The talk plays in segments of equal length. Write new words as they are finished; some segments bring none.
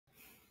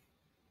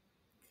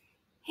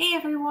Hey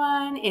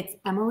everyone, it's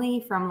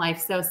Emily from Life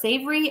So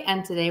Savory,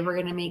 and today we're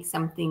going to make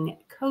something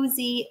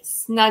cozy,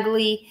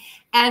 snuggly,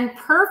 and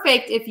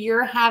perfect if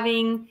you're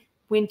having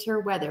winter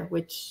weather,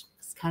 which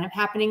is kind of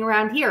happening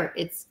around here.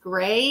 It's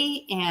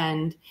gray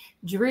and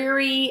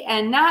dreary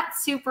and not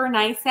super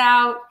nice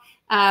out,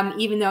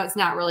 even though it's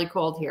not really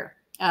cold here.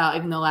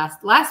 Even though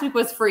last week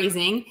was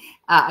freezing,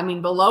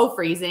 below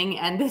freezing,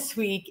 and this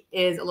week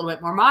is a little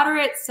bit more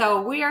moderate.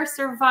 So we are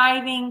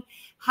surviving.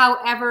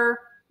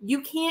 However, you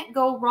can't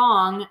go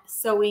wrong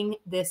sewing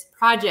this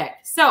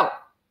project. So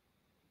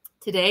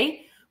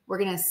today we're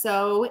going to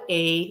sew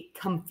a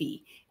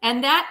comfy,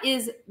 and that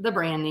is the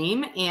brand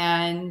name.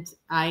 And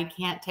I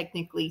can't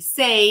technically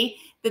say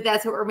that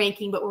that's what we're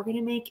making, but we're going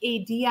to make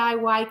a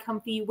DIY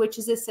comfy, which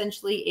is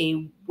essentially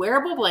a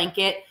wearable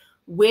blanket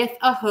with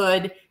a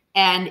hood,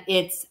 and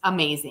it's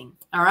amazing.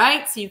 All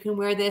right. So you can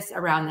wear this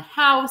around the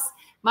house.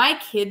 My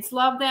kids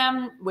love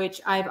them, which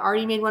I've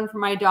already made one for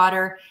my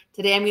daughter.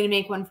 Today I'm going to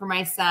make one for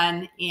my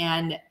son,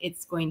 and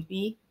it's going to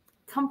be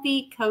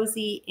comfy,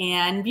 cozy,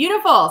 and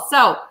beautiful.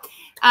 So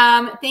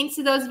thanks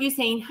to those of you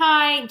saying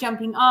hi,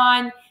 jumping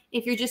on.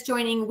 If you're just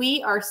joining,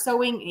 we are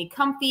sewing a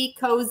comfy,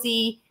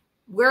 cozy,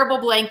 wearable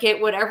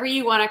blanket, whatever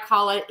you want to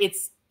call it.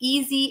 It's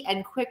easy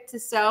and quick to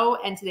sew,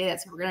 and today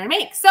that's what we're going to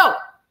make. So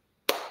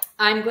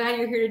I'm glad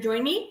you're here to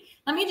join me.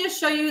 Let me just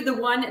show you the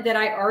one that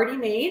I already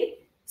made.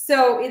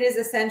 So it is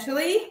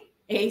essentially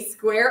a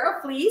square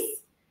of fleece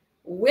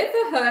with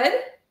a hood.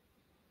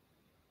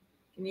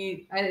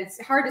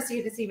 It's hard to see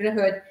if it's even a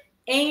hood,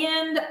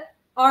 and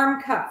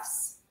arm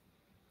cuffs.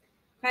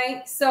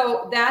 Okay,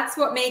 so that's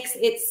what makes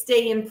it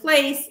stay in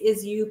place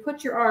is you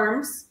put your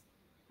arms,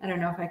 I don't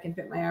know if I can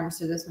fit my arms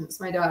through this one,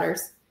 it's my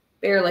daughter's,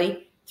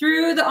 barely,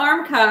 through the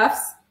arm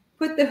cuffs,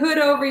 put the hood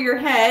over your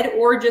head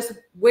or just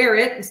wear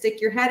it and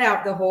stick your head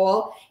out the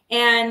hole,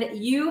 and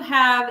you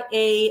have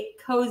a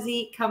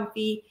cozy,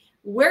 comfy,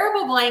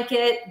 wearable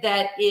blanket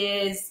that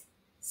is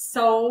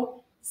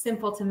so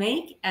simple to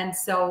make and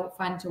so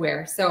fun to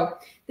wear. So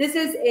this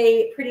is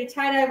a pretty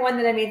tie-dye one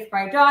that I made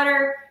for my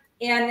daughter.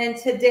 And then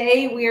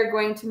today we are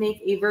going to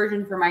make a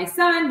version for my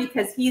son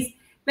because he's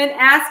been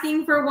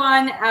asking for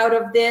one out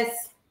of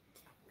this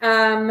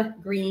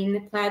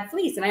green plaid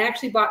fleece. And I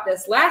actually bought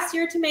this last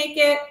year to make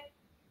it,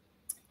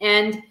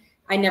 and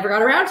I never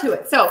got around to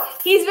it. So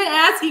he's been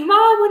asking,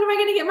 Mom, when am I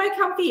going to get my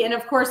comfy? And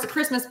of course, the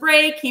Christmas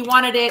break, he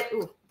wanted it.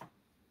 Ooh,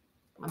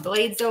 my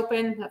blade's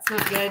open. That's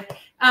not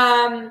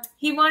good.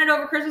 He wanted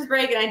over Christmas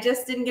break, and I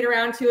just didn't get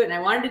around to it, and I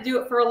wanted to do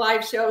it for a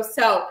live show.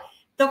 So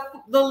the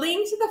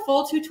link to the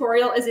full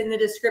tutorial is in the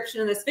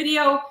description of this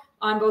video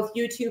on both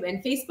YouTube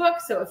and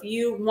Facebook. So if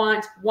you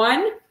want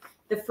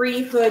the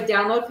free hood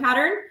download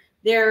pattern,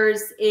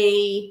 there's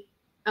a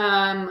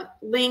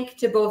link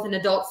to both an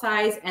adult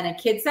size and a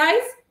kid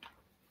size.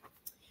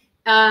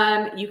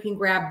 You can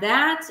grab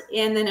that,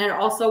 and then it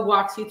also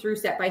walks you through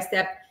step by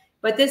step.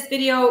 But this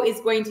video is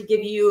going to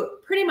give you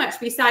pretty much,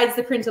 besides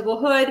the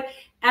printable hood,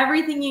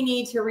 everything you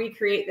need to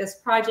recreate this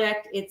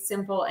project. It's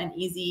simple and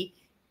easy,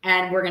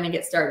 and we're going to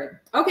get started.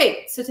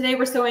 Okay, so today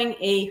we're sewing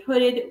a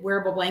hooded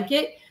wearable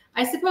blanket.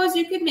 I suppose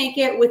you could make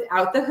it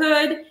without the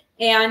hood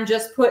and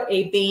just put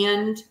a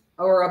band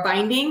or a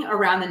binding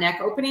around the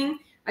neck opening.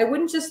 I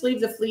wouldn't just leave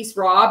the fleece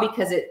raw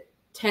because it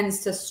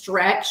tends to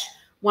stretch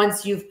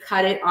once you've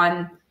cut it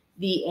on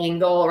the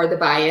angle or the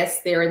bias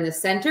there in the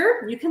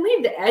center. You can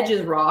leave the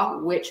edges raw,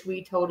 which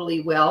we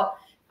totally will.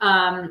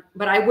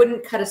 But I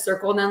wouldn't cut a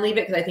circle and then leave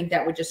it because I think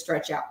that would just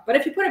stretch out. But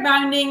if you put a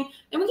binding,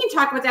 and we can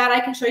talk about that,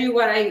 I can show you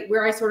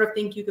where I sort of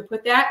think you could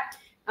put that.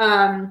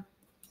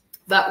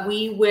 But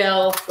we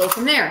will go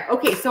from there.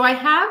 Okay, so I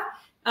have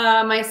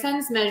my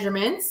son's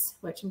measurements,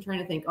 which I'm trying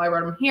to think. Oh, I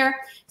wrote them here.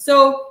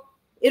 So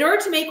in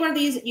order to make one of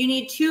these, you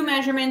need 2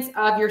 measurements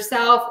of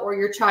yourself or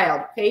your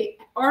child. Okay,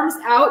 arms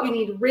out, you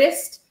need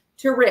wrist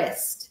to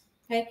wrist.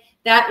 Okay,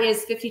 that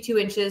is 52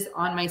 inches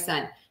on my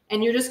son.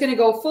 And you're just going to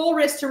go full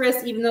wrist to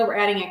wrist, even though we're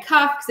adding a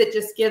cuff, because it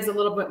just gives a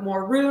little bit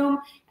more room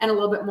and a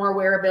little bit more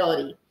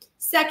wearability.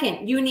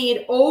 Second, you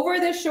need over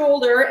the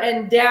shoulder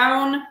and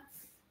down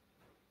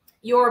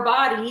your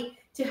body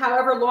to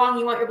however long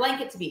you want your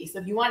blanket to be. So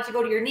if you want it to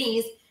go to your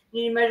knees,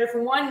 you need to measure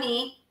from one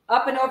knee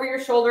up and over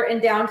your shoulder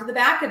and down to the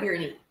back of your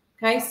knee.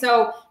 Okay,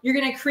 so you're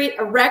going to create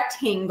a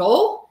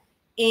rectangle,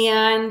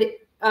 and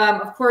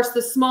of course,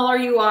 the smaller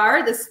you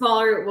are, the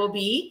smaller it will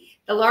be.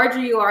 The larger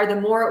you are, the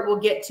more it will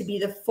get to be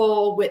the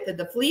full width of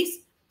the fleece,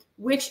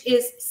 which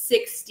is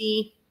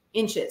 60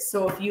 inches.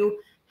 So if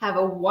you have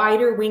a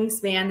wider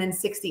wingspan than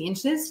 60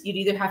 inches, you'd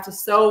either have to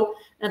sew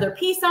another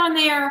piece on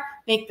there,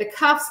 make the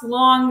cuffs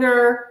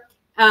longer.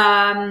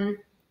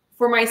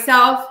 For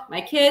myself,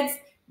 my kids,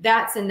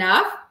 that's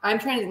enough.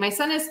 My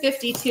son is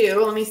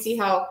 52. Let me see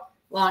how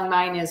long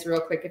mine is real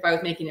quick if I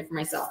was making it for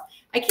myself.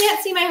 I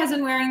can't see my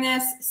husband wearing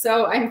this,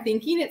 so I'm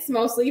thinking it's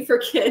mostly for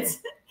kids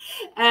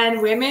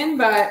and women,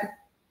 but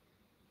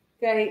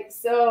okay,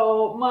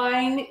 so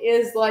mine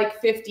is like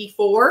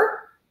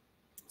 54.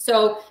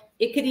 So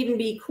it could even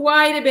be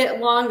quite a bit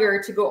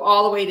longer to go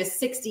all the way to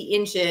 60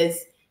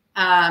 inches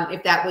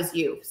if that was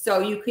you. So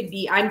you could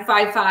be, I'm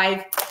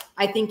 5'5",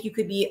 I think you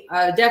could be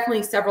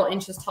definitely several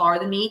inches taller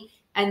than me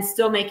and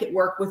still make it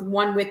work with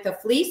one width of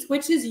fleece,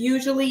 which is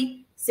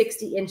usually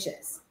 60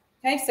 inches.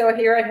 Okay, so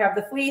here I have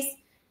the fleece.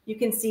 You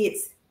can see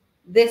it's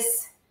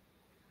this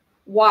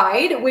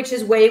wide, which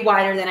is way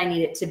wider than I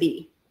need it to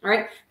be. All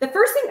right, the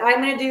first thing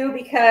I'm going to do,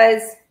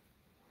 because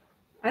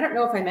I don't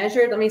know if I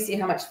measured, let me see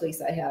how much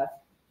fleece I have.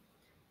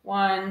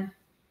 I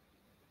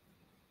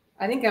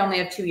think I only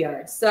have 2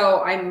 yards.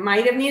 So I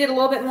might have needed a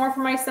little bit more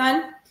for my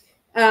son.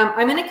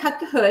 I'm going to cut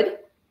the hood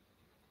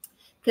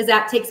because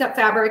that takes up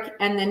fabric.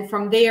 And then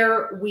from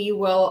there, we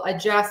will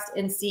adjust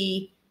and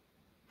see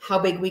how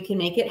big we can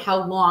make it,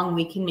 how long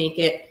we can make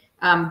it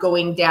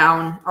going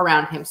down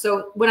around him.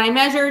 So when I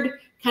measured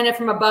kind of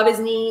from above his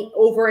knee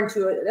over into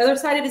the other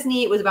side of his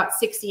knee, it was about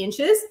 60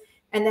 inches.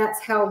 And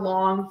that's how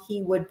long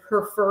he would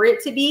prefer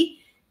it to be.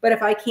 But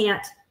if I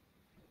can't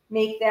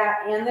make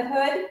that and the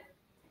hood,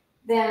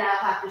 then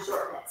I'll have to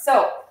shorten it.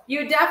 So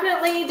you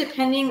definitely,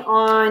 depending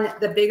on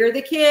the bigger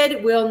the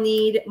kid, will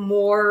need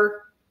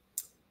more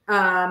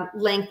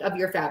length of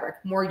your fabric,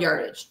 more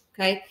yardage,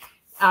 okay?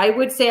 I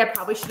would say I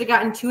probably should have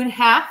gotten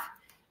 2.5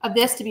 of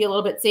this to be a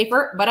little bit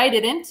safer, but I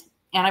didn't.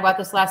 And I bought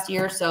this last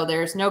year, so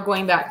there's no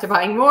going back to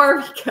buying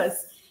more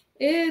because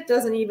it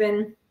doesn't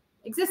even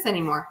exist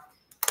anymore.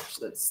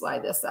 Let's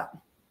slide this up.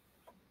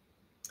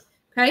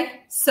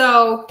 Okay,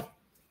 so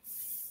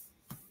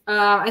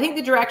I think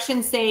the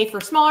directions say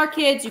for smaller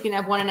kids, you can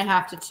have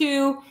 1.5 to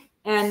 2.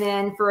 And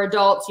then for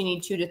adults, you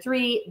need 2 to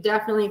 3.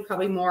 Definitely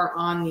probably more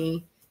on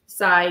the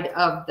side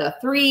of the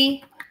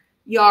 3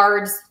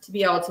 yards to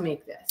be able to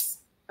make this.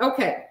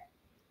 Okay.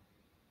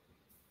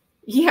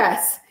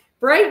 Yes.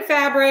 Bright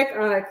fabric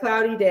on a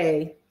cloudy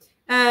day.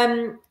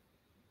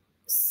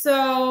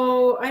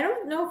 So I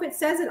don't know if it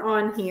says it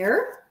on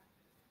here,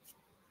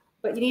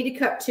 but you need to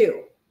cut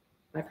 2.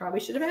 I probably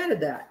should have added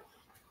that.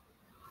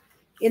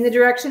 In the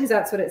directions,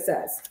 that's what it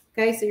says.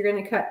 Okay, so you're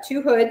going to cut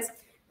 2 hoods.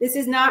 This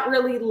is not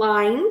really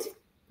lined.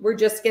 We're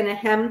just going to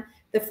hem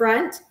the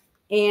front,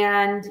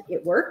 and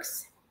it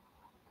works.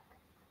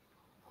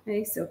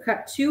 Okay, so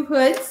cut 2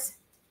 hoods.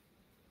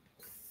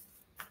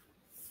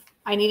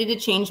 I needed to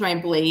change my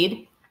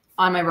blade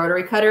on my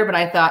rotary cutter, but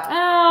I thought,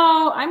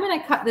 oh, I'm going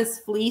to cut this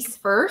fleece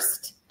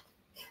first.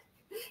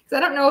 Because I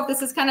don't know if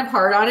this is kind of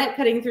hard on it,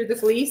 cutting through the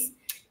fleece.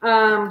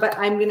 But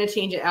I'm going to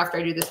change it after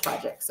I do this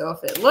project. So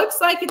if it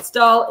looks like it's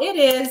dull, it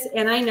is,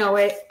 and I know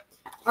it.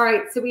 All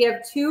right, so we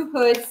have 2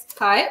 hoods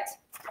cut.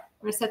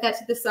 I'm going to set that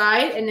to the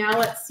side, and now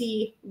let's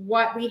see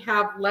what we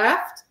have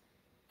left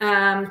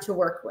to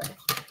work with.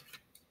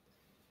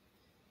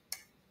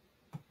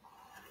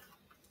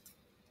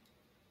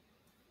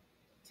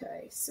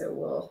 Okay, so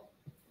we'll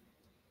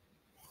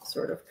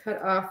sort of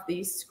cut off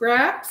these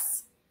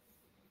scraps.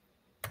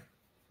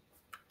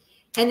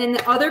 And then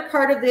the other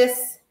part of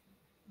this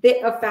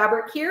bit of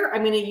fabric here,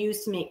 I'm going to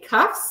use to make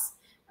cuffs.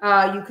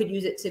 You could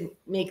use it to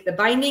make the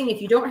binding.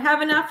 If you don't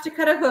have enough to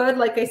cut a hood,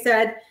 like I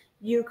said,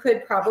 you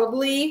could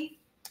probably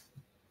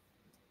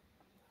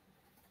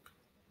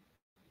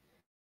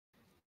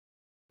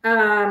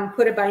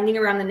put a binding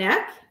around the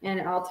neck,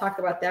 and I'll talk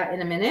about that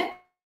in a minute.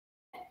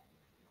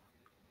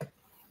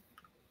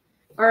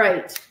 All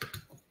right,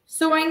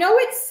 so I know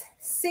it's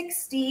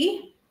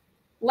 60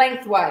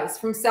 lengthwise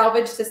from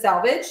selvage to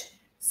selvage.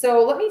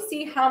 So let me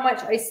see how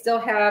much I still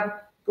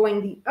have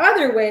going the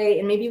other way,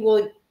 and maybe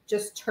we'll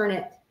just turn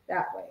it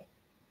that way.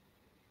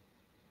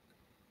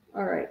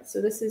 All right,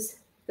 so this is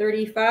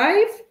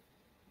 35,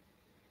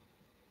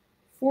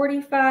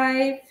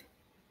 45,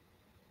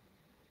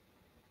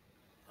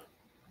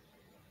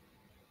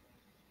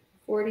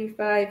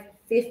 45,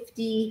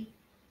 55.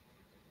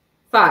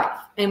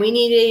 And we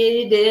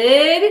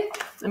needed,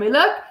 let me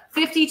look,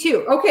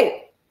 52.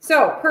 Okay,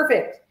 so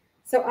perfect.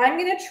 So I'm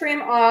going to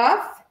trim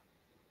off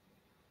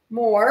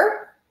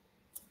more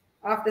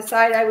off the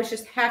side I was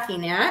just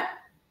hacking at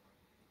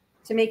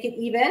to make it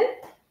even.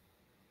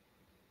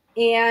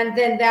 And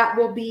then that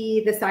will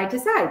be the side to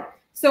side.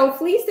 So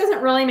fleece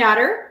doesn't really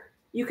matter.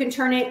 You can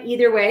turn it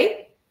either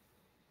way,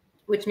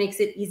 which makes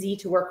it easy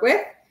to work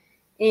with.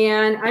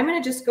 And I'm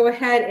going to just go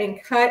ahead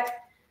and cut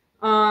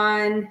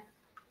on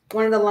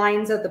one of the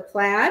lines of the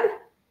plaid.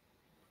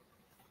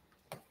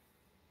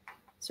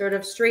 Sort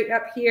of straight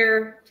up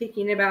here,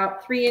 taking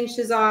about 3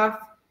 inches off,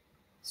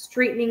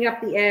 straightening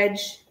up the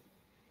edge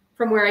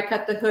from where I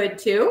cut the hood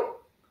to.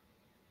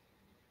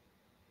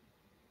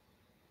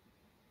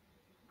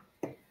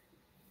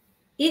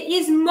 It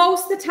is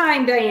most of the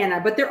time,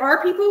 Diana, but there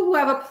are people who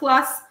have a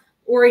plus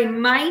or a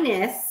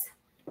minus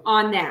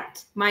on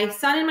that. My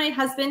son and my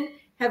husband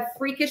have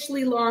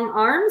freakishly long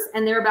arms,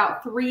 and they're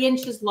about 3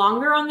 inches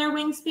longer on their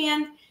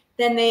wingspan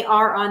than they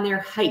are on their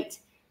height.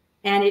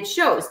 And it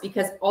shows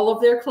because all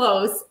of their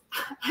clothes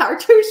are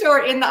too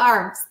short in the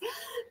arms.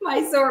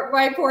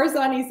 My poor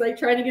son, he's like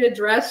trying to get a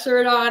dress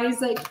shirt on.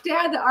 He's like,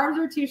 Dad, the arms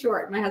are too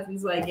short. My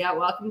husband's like, yeah,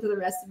 welcome to the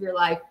rest of your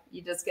life.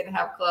 You're just going to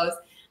have clothes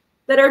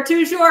that are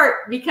too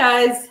short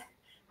because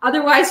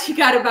otherwise you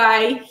got to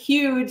buy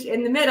huge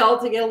in the middle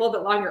to get a little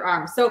bit longer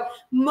arms. So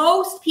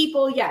most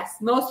people, yes.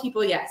 Most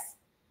people, yes.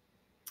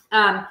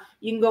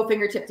 you can go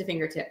fingertip to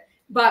fingertip.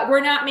 But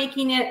we're not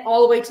making it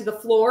all the way to the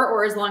floor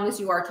or as long as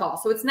you are tall.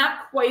 So it's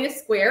not quite a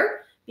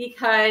square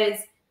because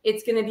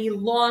it's going to be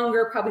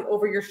longer, probably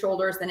over your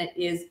shoulders than it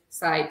is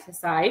side to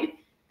side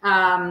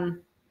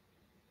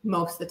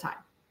most of the time.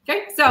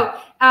 Okay, so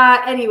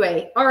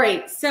anyway, all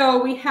right.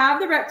 So we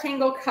have the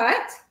rectangle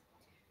cut.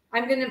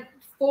 I'm going to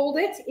fold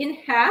it in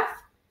half,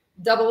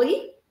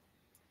 doubly.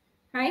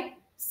 Okay,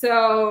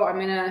 so I'm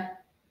going to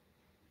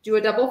do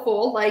a double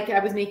fold like I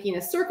was making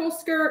a circle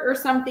skirt or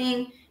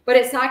something, but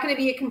it's not going to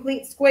be a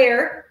complete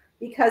square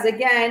because,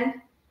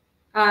 again,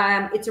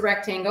 it's a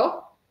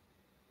rectangle.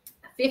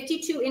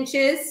 52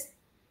 inches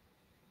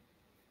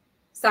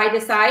side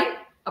to side,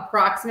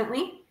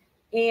 approximately,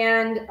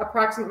 and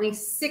approximately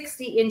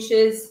 60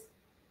 inches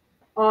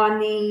on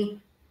the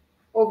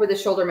over the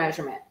shoulder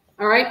measurement.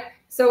 All right.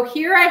 So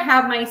here I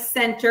have my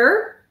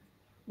center,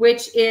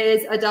 which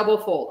is a double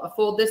fold, a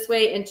fold this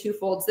way and two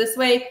folds this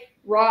way,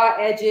 raw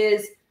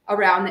edges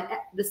around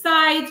the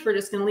sides. We're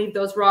just going to leave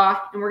those raw,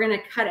 and we're going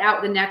to cut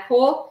out the neck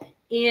hole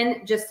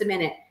in just a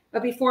minute.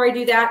 But before I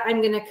do that,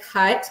 I'm going to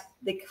cut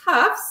the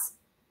cuffs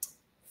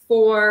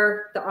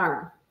for the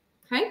arm.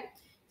 Okay.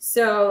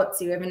 So let's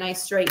see, we have a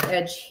nice straight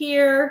edge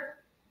here.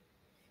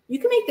 You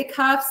can make the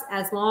cuffs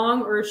as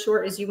long or as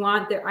short as you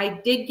want. There,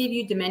 I did give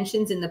you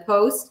dimensions in the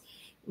post.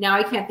 Now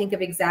I can't think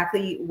of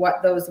exactly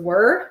what those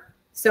were.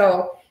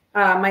 So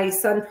my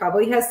son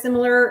probably has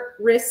similar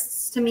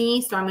wrists to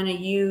me, so I'm going to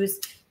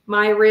use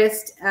my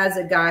wrist as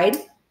a guide.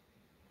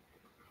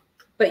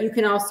 But you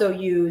can also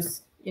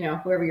use, you know,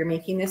 whoever you're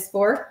making this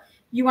for.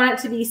 You want it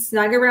to be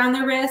snug around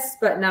the wrist,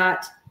 but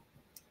not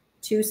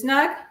too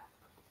snug.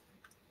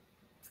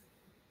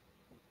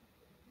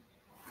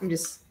 I'm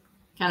just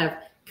kind of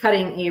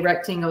cutting a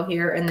rectangle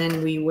here, and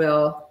then we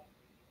will,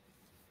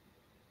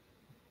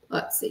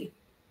 let's see.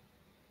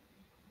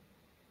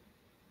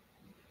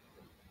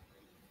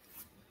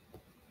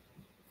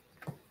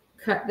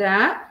 Cut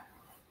that.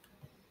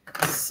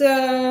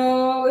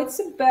 So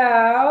it's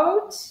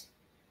about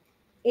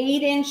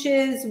 8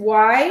 inches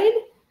wide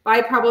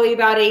by probably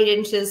about 8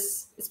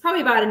 inches. It's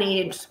probably about an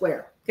 8-inch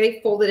square.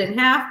 Okay, fold it in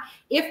half.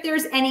 If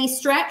there's any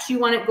stretch, you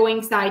want it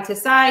going side to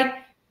side.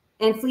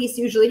 And fleece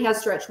usually has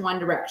stretch one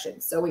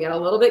direction. So we got a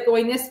little bit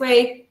going this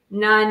way,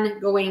 none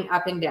going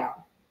up and down.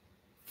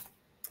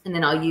 And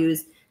then I'll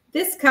use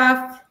this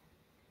cuff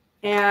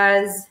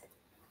as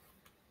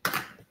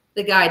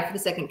the guide for the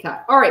second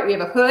cut. All right, we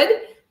have a hood.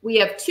 We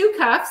have 2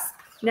 cuffs.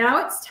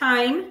 Now it's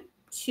time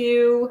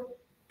to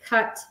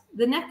cut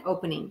the neck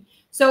opening.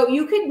 So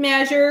you could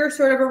measure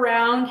sort of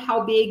around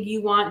how big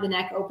you want the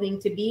neck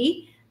opening to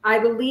be. I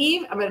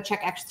believe, I'm going to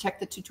check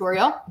the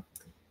tutorial.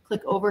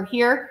 Click over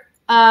here.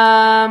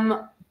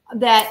 That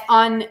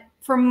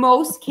for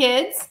most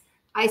kids,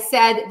 I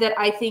said that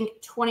I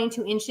think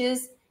 22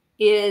 inches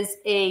is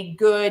a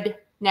good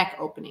neck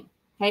opening.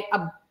 Okay.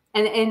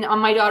 And on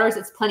my daughters,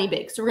 it's plenty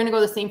big. So we're going to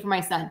go the same for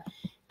my son.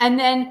 And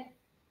then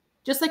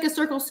just like a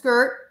circle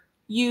skirt,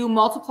 you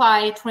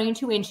multiply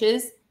 22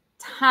 inches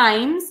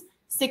times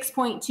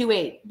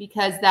 6.28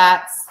 because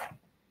that's,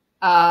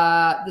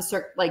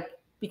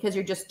 because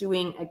you're just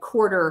doing a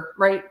quarter,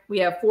 right? We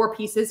have 4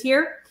 pieces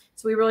here.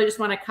 So we really just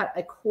want to cut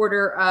a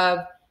quarter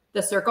of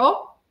the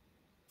circle.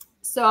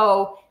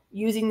 So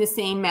using the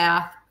same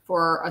math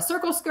for a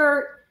circle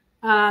skirt,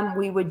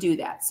 we would do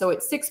that. So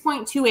it's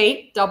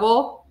 6.28,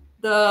 double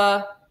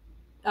the,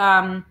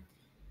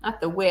 not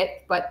the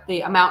width, but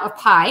the amount of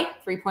pi,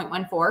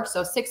 3.14.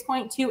 So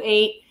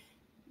 6.28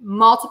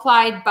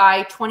 multiplied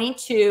by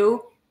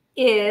 22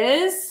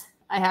 is,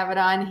 I have it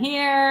on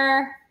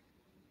here,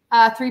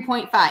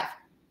 3.5.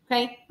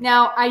 Okay.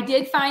 Now I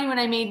did find when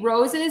I made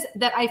roses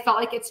that I felt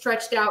like it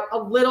stretched out a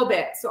little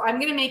bit. So I'm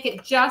going to make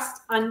it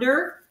just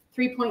under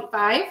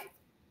 3.5.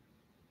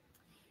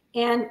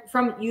 And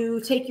you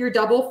take your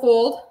double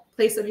fold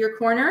place of your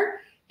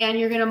corner and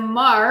you're going to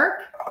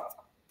mark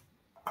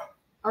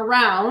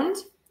around,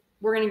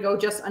 we're going to go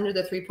just under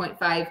the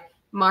 3.5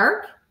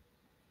 mark.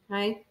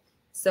 Okay.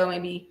 So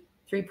maybe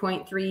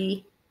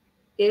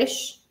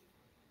 3.3-ish.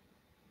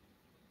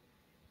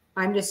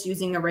 I'm just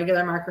using a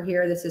regular marker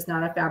here. This is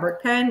not a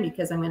fabric pen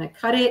because I'm going to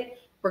cut it.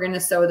 We're going to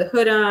sew the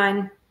hood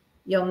on.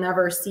 You'll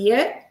never see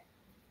it.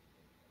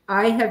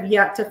 I have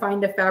yet to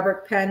find a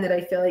fabric pen that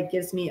I feel like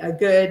gives me a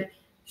good,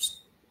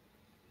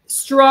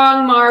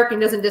 strong mark and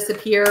doesn't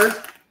disappear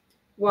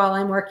while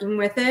I'm working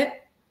with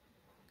it.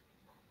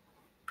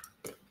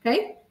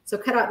 Okay, so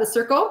cut out the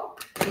circle.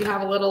 You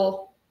have a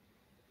little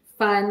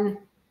fun,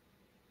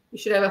 you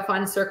should have a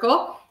fun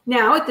circle.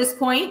 Now at this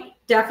point,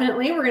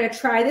 definitely, we're going to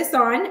try this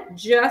on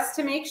just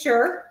to make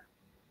sure.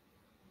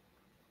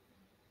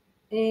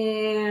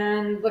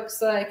 And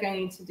looks like I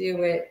need to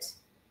do it.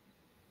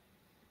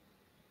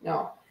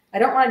 No, I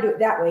don't want to do it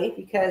that way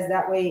because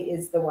that way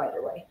is the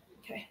wider way.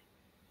 Okay.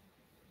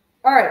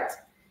 All right.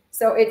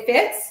 So it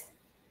fits.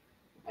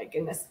 My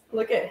goodness.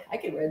 Look at, I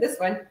could wear this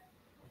one.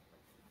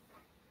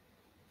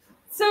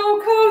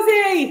 So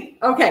cozy.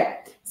 Okay.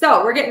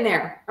 So we're getting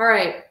there. All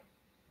right.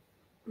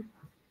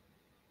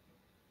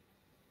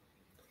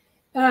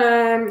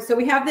 So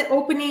we have the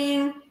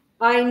opening.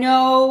 I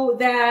know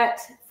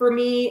that for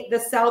me, the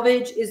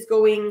selvage is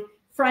going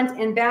front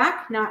and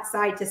back, not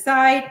side to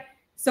side.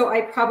 So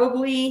I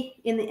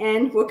probably, in the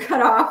end, will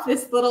cut off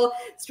this little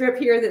strip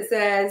here that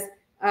says,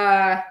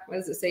 what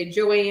does it say?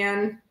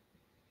 Joanne,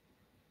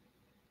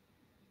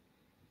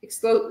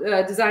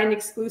 designed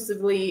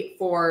exclusively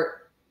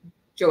for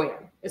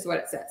Joanne is what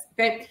it says.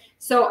 Okay.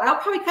 So I'll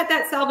probably cut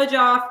that selvage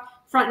off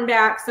front and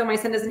back so my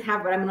son doesn't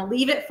have it. I'm going to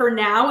leave it for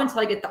now until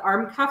I get the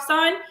arm cuffs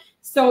on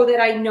so that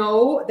I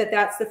know that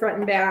that's the front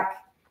and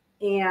back,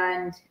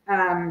 and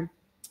I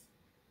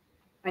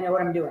know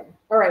what I'm doing.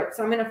 All right.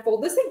 So I'm going to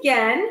fold this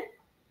again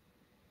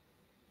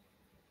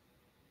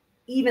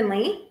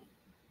evenly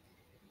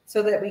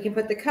so that we can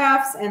put the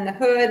cuffs and the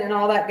hood and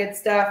all that good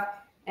stuff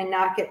and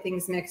not get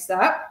things mixed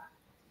up.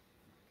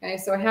 Okay,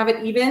 so I have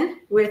it even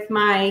with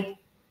my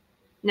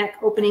neck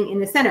opening in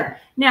the center.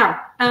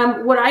 Now,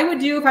 what I would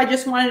do if I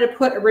just wanted to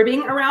put a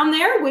ribbing around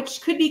there,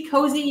 which could be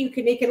cozy, you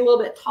could make it a little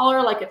bit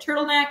taller like a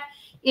turtleneck,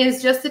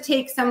 is just to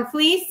take some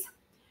fleece,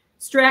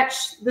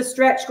 stretch the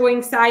stretch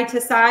going side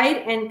to side,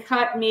 and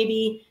cut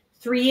maybe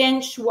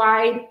 3-inch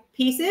wide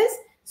pieces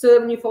so that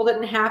when you fold it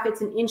in half,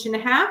 it's 1.5 inches.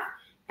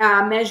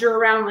 Measure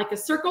around like a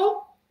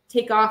circle,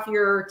 take off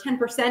your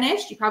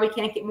 10%-ish. You probably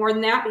can't get more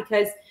than that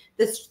because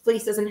this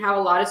fleece doesn't have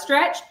a lot of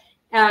stretch.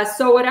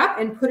 Sew it up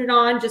and put it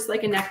on just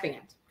like a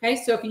neckband. Okay,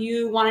 so if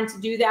you wanted to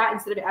do that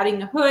instead of adding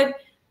the hood,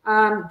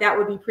 that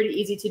would be pretty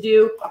easy to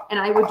do. And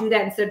I would do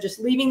that instead of just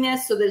leaving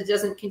this so that it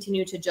doesn't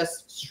continue to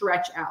just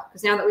stretch out.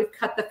 Because now that we've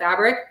cut the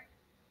fabric,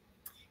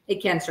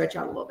 it can stretch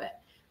out a little bit.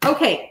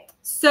 Okay,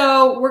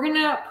 so we're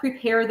gonna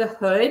prepare the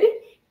hood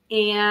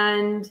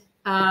and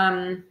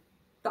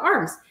the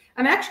arms.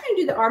 I'm actually gonna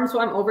do the arms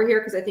while I'm over here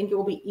because I think it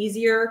will be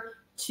easier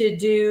to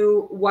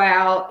do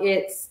while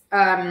it's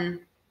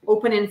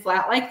open and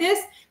flat like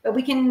this, but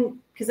we can,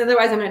 because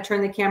otherwise I'm going to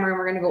turn the camera and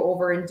we're going to go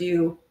over and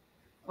do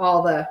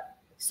all the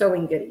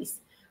sewing goodies.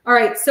 All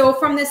right, so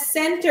from the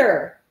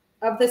center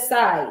of the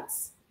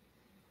sides,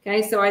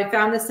 okay, so I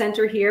found the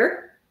center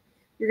here.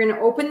 You're going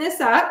to open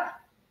this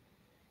up.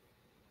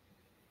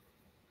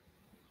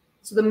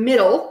 So the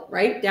middle,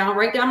 right down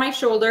my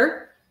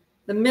shoulder,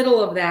 the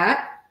middle of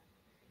that,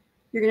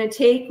 you're going to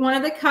take one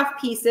of the cuff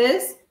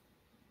pieces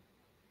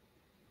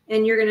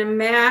and you're going to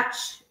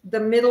match the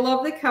middle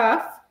of the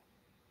cuff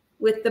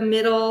with the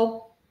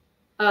middle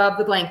of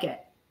the blanket.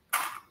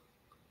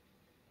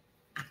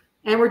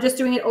 And we're just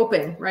doing it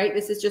open, right?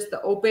 This is just the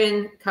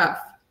open cuff.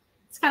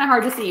 It's kind of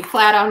hard to see,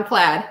 plaid on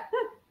plaid.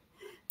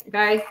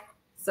 Okay,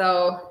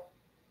 so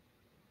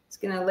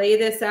just gonna lay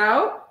this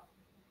out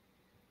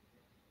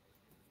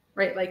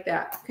right like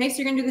that. Okay, so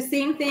you're gonna do the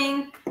same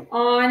thing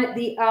on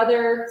the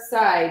other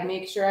side.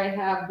 Make sure I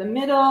have the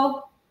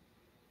middle.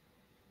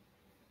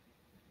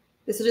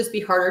 This will just be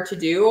harder to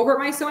do over at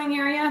my sewing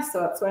area, so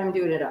that's why I'm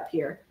doing it up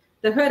here.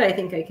 The hood, I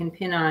think I can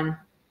pin on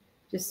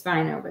just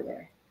fine over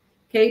there.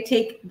 Okay,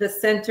 take the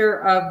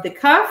center of the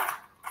cuff.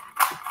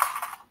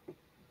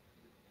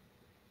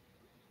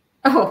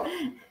 Oh,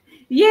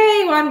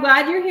 yay, well, I'm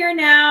glad you're here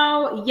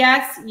now.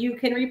 Yes, you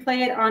can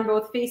replay it on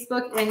both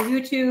Facebook and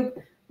YouTube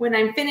when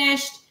I'm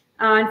finished.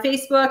 On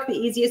Facebook, the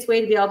easiest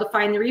way to be able to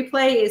find the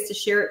replay is to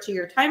share it to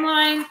your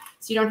timeline,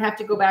 so you don't have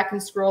to go back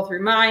and scroll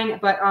through mine.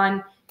 But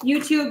on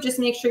YouTube, just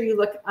make sure you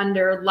look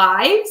under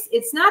lives.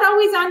 It's not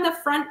always on the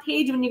front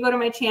page when you go to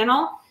my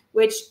channel,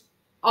 which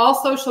all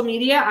social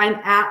media, I'm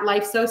at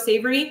Life So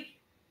Savory.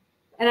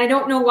 And I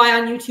don't know why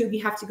on YouTube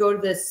you have to go to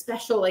the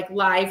special like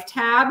live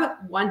tab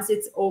once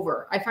it's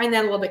over. I find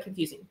that a little bit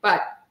confusing,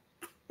 but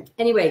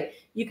anyway,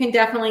 you can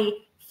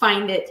definitely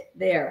find it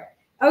there.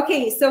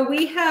 Okay, so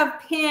we have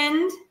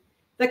pinned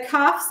the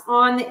cuffs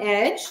on the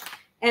edge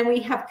and we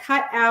have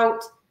cut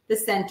out the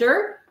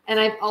center. And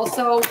I've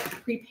also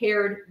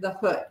prepared the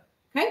hood.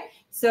 Okay,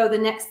 so the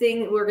next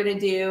thing we're going to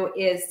do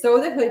is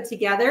sew the hood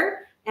together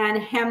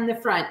and hem the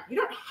front. You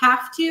don't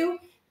have to,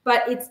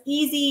 but it's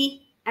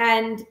easy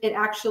and it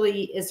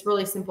actually is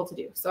really simple to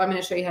do. So I'm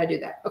going to show you how to do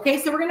that. Okay,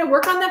 so we're going to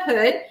work on the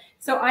hood.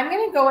 So I'm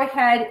going to go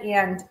ahead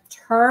and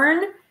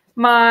turn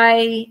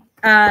my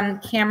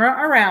camera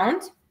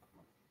around,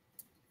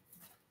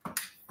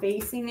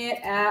 facing it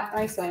at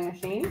my sewing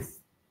machines.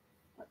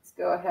 Let's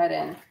go ahead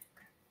and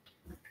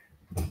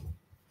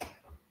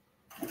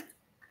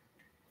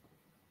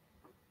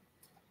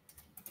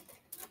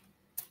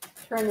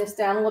turn this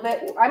down a little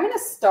bit. I'm going to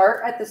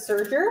start at the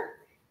serger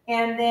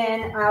and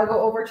then I'll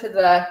go over to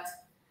the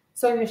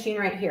sewing machine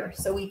right here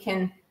so we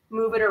can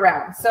move it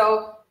around.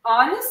 So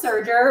on the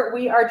serger,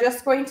 we are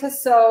just going to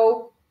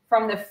sew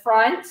from the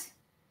front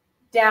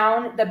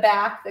down the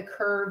back, the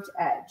curved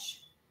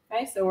edge.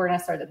 Okay, so we're going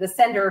to start at the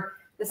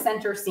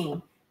center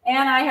seam.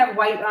 And I have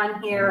white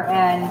on here,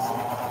 and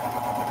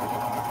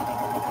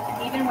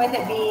even with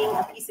it being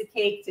a piece of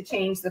cake to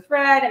change the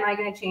thread, am I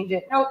going to change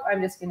it? Nope,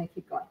 I'm just going to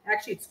keep going.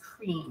 Actually, it's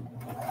cream.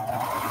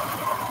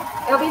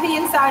 It'll be the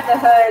inside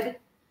of the hood.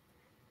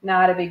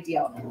 Not a big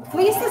deal.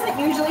 Fleece doesn't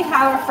usually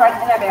have a front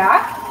and a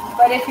back,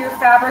 but if your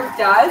fabric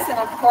does, and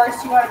of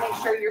course you want to make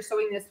sure you're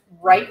sewing this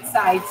right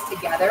sides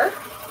together,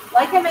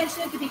 like I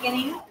mentioned at the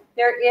beginning,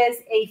 there is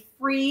a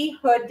free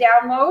hood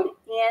download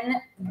in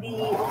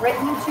the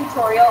written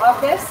tutorial of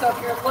this. So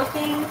if you're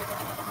looking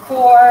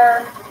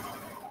for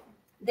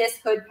this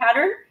hood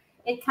pattern,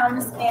 it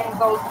comes in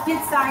both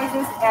kid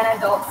sizes and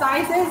adult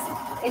sizes.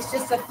 It's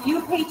just a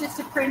few pages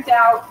to print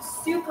out,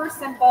 super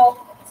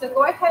simple. So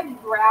go ahead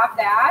and grab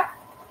that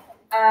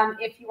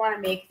if you want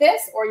to make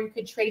this, or you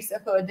could trace a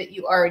hood that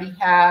you already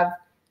have.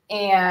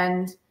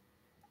 And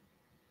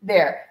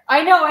there,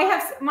 I know I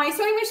have my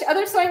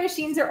other sewing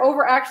machines are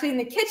over actually in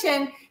the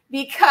kitchen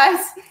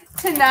because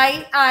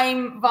tonight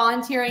I'm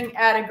volunteering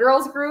at a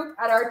girls group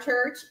at our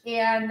church,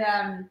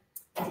 and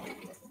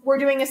we're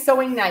doing a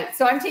sewing night.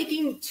 So I'm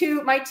taking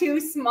my two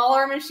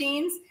smaller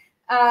machines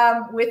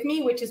with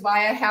me, which is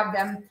why I have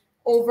them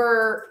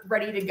over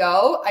ready to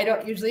go. I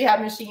don't usually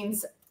have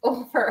machines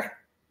over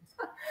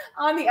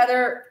on the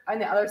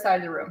other side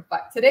of the room,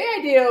 but today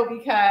I do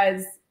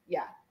because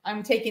yeah,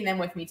 I'm taking them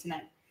with me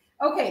tonight.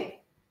 Okay,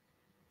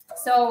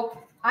 so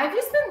I've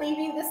just been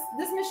leaving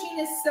this machine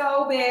is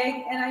so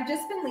big, and I've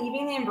just been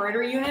leaving the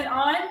embroidery unit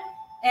on,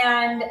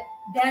 and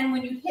then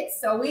when you hit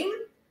sewing,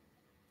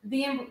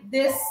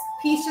 this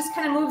piece just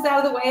kind of moves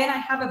out of the way, and I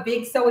have a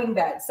big sewing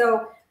bed.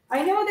 So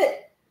I know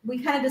that we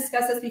kind of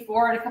discussed this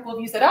before, and a couple of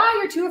you said,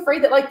 you're too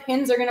afraid that like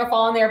pins are going to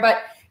fall in there,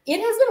 but it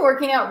has been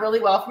working out really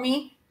well for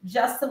me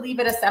just to leave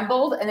it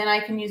assembled, and then I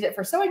can use it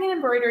for sewing and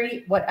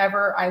embroidery,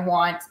 whatever I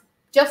want,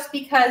 just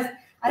because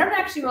I don't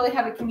actually really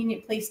have a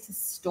convenient place to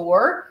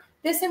store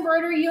this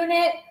embroidery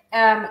unit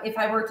if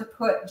I were to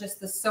put just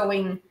the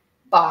sewing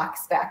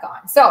box back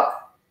on. So,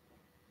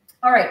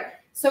 all right.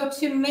 So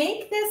to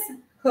make this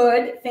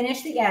hood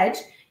finish the edge,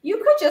 you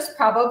could just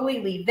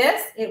probably leave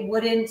this. It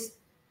wouldn't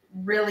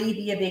really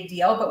be a big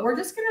deal, but we're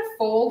just going to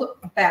fold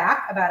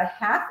back about a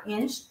 1/2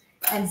 inch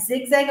and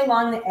zigzag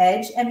along the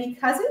edge. And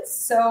because it's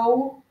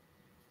so,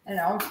 I don't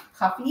know,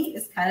 puffy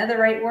is kind of the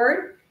right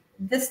word,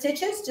 the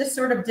stitches just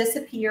sort of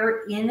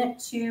disappear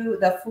into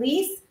the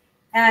fleece,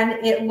 and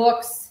it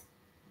looks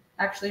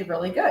actually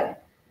really good.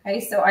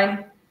 Okay, so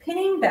I'm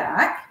pinning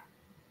back.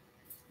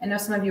 I know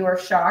some of you are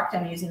shocked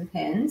I'm using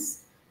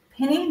pins.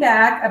 Pinning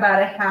back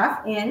about a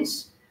 1/2 inch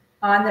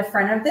on the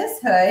front of this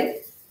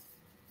hood.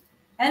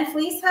 And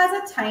fleece has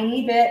a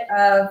tiny bit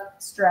of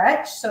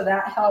stretch, so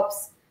that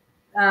helps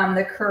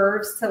the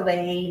curves to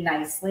lay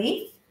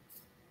nicely.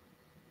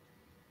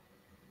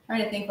 I'm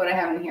trying to think what I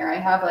have in here. I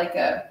have like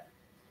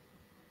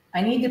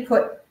I need to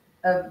put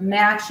a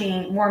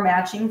more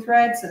matching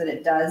thread so that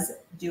it does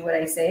do what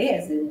I say,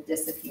 as in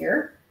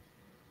disappear.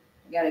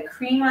 I got a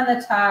cream on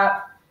the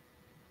top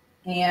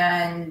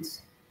and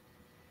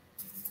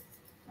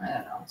I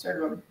don't know,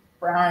 sort of a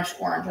brownish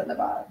orange on the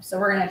bottom. So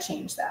we're going to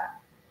change that.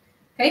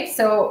 Okay,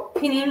 so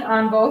pinning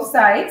on both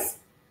sides,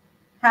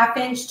 1/2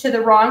 inch to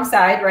the wrong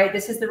side, right?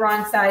 This is the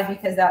wrong side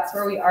because that's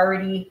where we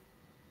already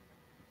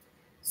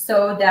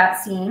sewed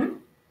that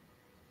seam.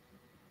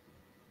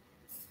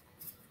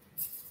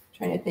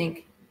 Trying to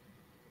think.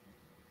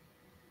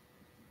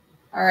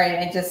 All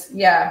right,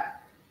 Julianne,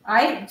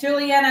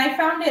 I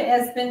found it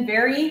has been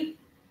very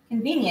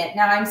convenient.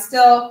 Now I'm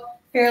still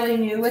fairly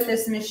new with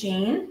this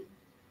machine.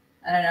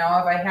 I don't know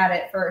if I had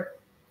it for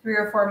 3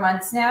 or 4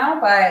 months now,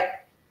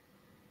 but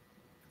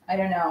I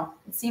don't know.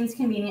 It seems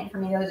convenient for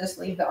me to just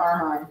leave the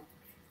arm on.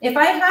 If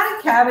I had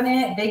a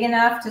cabinet big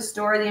enough to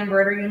store the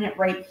embroidery unit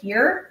right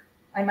here,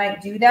 I might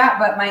do that,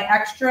 but my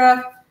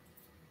extra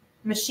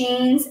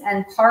machines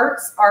and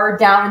parts are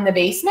down in the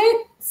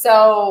basement,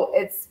 so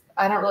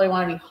I don't really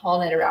want to be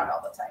hauling it around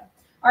all the time.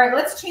 All right,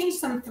 let's change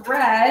some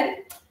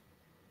thread.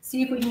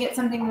 See if we can get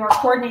something more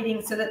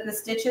coordinating so that the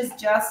stitches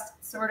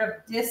just sort of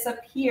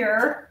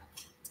disappear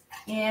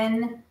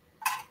in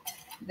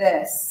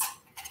this.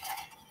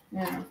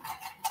 Yeah.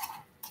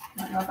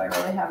 I don't know if I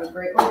really have a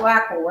great,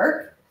 black will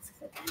work.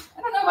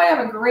 I don't know if I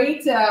have a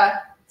great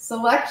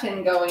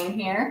selection going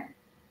here.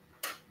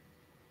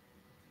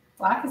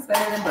 Black is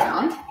better than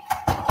brown.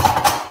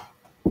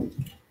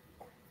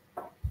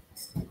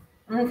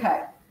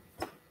 Okay.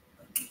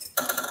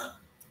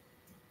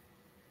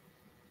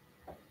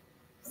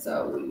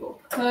 So we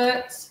will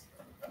thread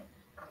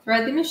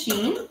the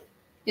machine.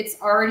 It's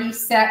already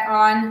set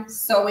on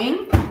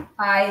sewing.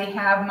 I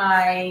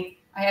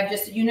have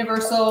just a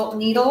universal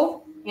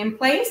needle in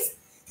place.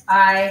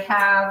 I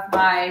have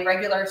my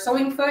regular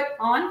sewing foot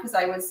on because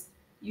I was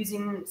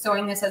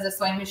sewing this as a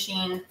sewing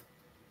machine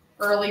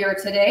earlier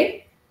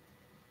today.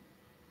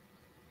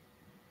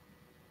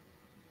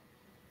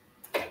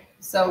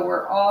 So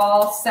we're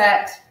all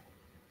set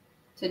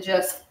to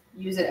just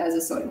use it as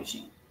a sewing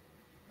machine.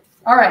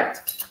 All right.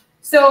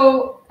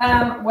 So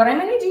what I'm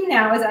going to do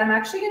now is I'm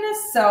actually going to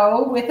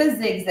sew with a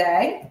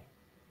zigzag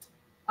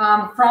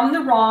from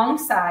the wrong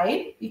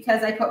side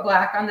because I put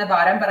black on the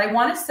bottom, but I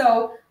want to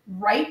sew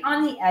right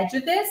on the edge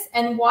of this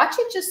and watch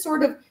it just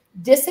sort of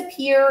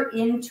disappear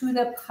into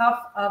the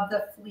puff of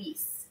the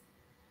fleece.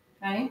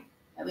 Okay.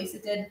 At least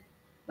it did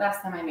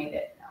last time I made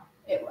it. No,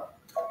 it will.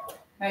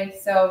 Okay.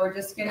 So we're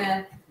just going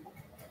to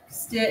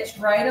stitch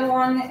right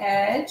along the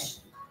edge.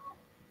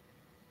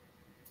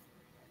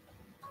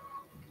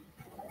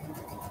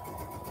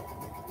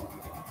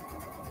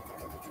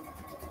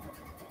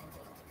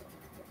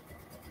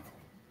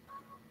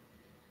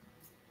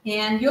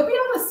 And you'll be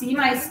able to see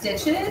my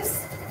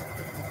stitches,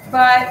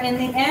 but in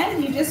the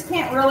end, you just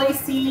can't really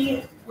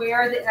see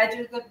where the edge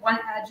of the one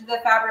edge of the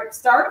fabric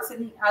starts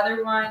and the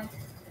other one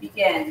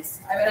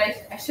begins.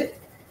 I should.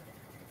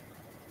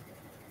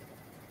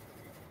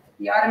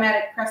 The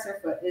automatic presser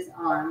foot is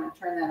on. I'm going to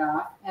turn that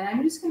off, and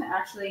I'm just going to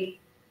actually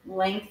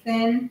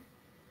lengthen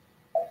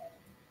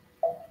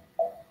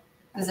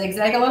the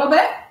zigzag a little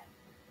bit.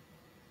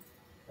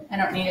 I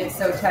don't need it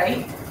so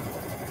tight.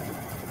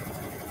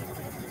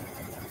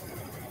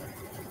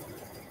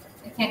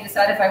 I can't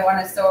decide if I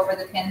want to sew over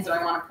the pins or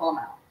I want to pull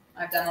them out.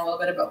 I've done a little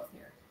bit of both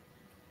here.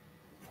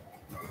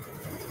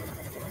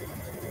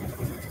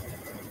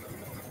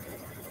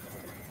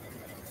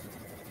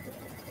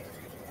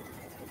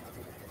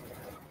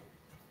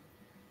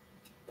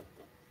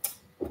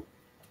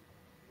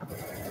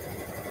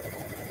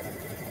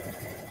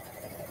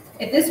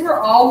 If this were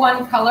all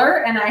one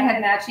color and I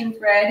had matching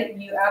thread,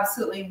 you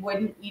absolutely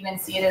wouldn't even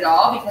see it at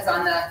all, because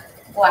on the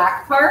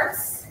black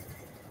parts,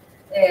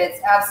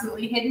 it's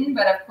absolutely hidden.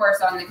 But of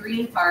course, on the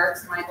green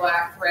parts, my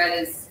black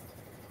thread is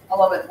a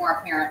little bit more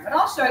apparent. But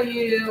I'll show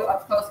you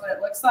up close what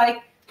it looks like.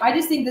 I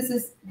just think this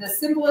is the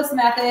simplest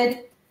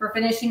method for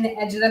finishing the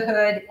edge of the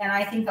hood. And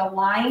I think a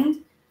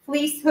lined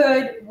fleece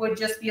hood would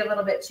just be a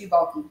little bit too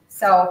bulky.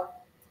 So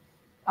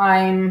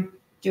I'm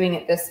doing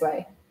it this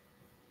way.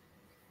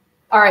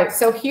 All right,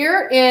 so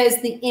here is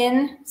the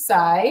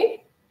inside.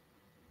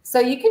 So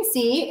you can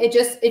see it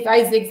just, if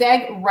I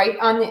zigzag right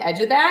on the edge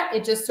of that,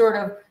 it just sort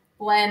of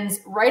blends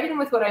right in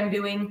with what I'm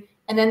doing.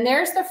 And then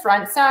there's the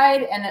front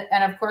side.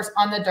 And of course,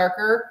 on the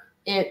darker,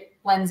 it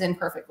blends in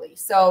perfectly.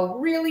 So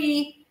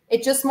really,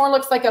 it just more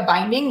looks like a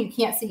binding. You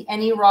can't see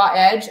any raw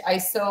edge. I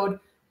sewed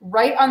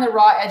right on the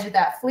raw edge of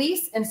that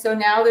fleece. And so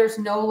now there's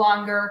no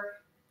longer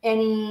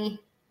any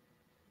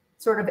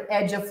sort of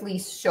edge of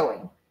fleece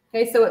showing.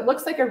 Okay, so it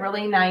looks like a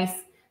really nice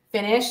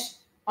finish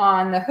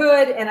on the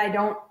hood, and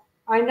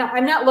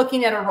I'm not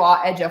looking at a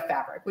raw edge of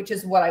fabric, which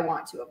is what I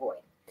want to avoid.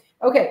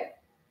 Okay,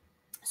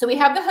 so we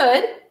have the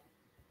hood,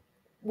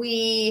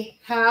 we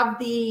have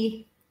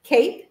the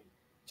cape,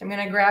 which I'm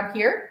going to grab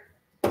here.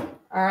 All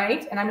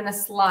right, and I'm going to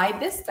slide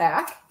this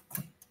back,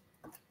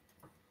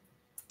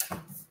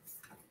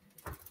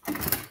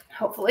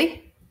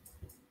 hopefully.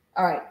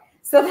 All right,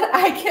 so that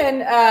I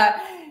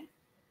can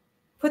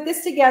put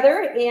this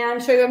together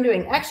and show you what I'm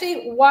doing.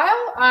 Actually,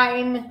 while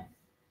I'm,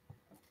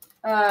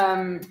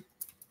 can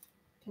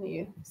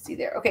you see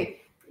there?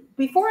 Okay,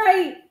 before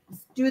I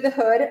do the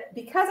hood,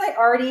 because I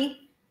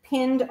already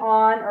pinned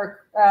on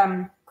or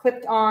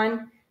clipped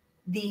on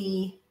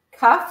the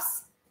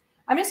cuffs,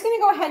 I'm just gonna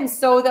go ahead and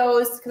sew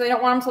those because I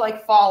don't want them to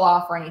like fall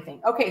off or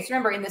anything. Okay, so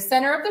remember, in the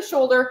center of the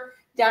shoulder,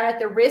 down at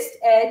the wrist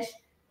edge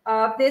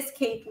of this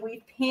cape,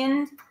 we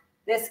pinned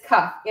this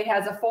cuff. It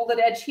has a folded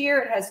edge here.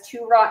 It has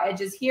two raw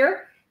edges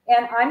here.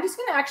 And I'm just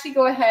going to actually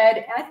go ahead,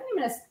 and I think I'm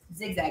going to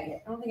zigzag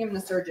it. I don't think I'm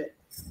going to serge it.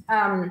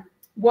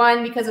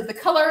 One, because of the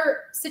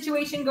color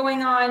situation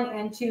going on,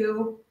 and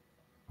two,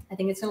 I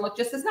think it's going to look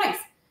just as nice.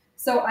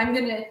 So I'm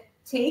going to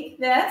take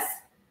this,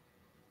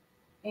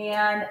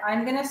 and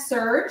I'm going to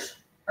serge,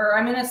 or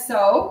I'm going to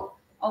sew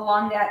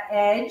along that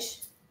edge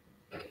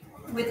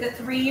with the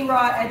three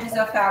raw edges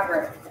of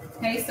fabric.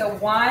 Okay, so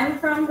one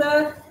from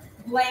the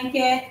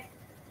blanket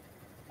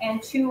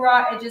and two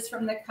raw edges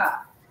from the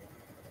cuff.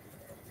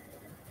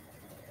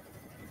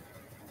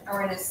 And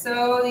we're going to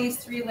sew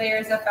these three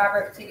layers of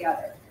fabric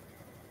together.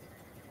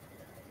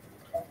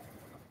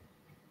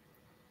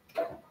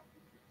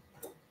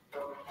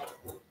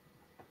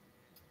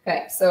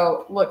 Okay,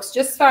 so looks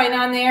just fine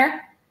on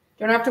there.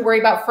 Don't have to worry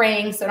about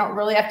fraying, so I don't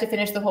really have to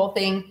finish the whole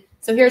thing.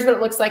 So here's what it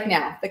looks like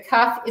now. The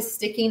cuff is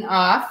sticking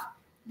off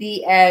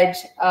the edge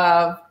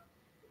of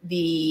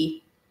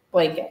the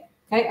blanket.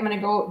 Okay, I'm going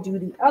to go do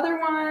the other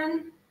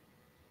one.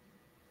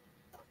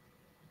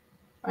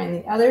 Find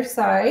the other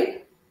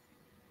side.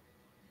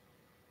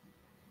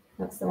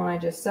 That's the one I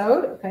just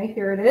sewed. Okay,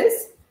 here it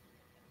is.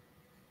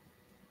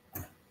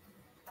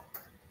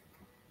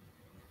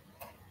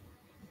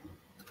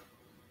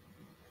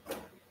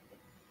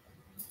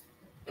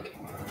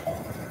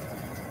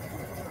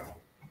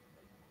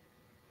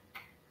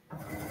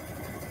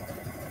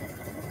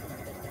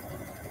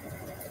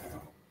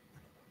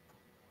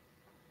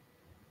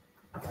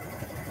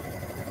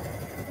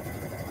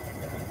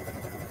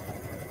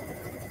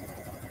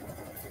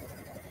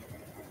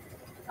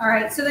 All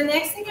right, so the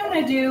next thing I'm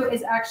going to do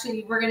is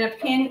actually, we're going to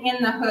pin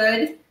in the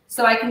hood,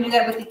 so I can do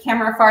that with the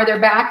camera farther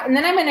back. And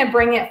then I'm going to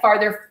bring it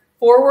farther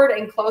forward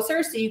and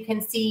closer so you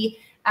can see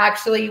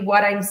actually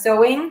what I'm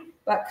sewing.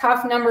 But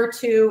cuff number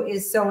 2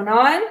 is sewn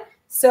on.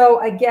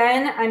 So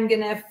again, I'm going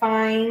to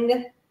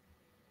find,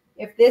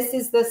 if this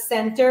is the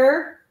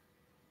center,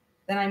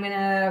 then I'm going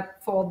to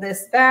fold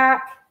this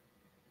back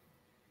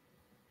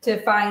to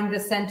find the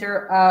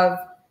center of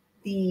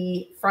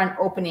the front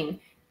opening.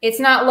 It's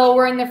not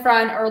lower in the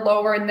front or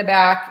lower in the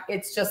back.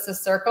 It's just a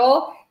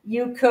circle.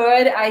 You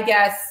could, I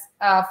guess,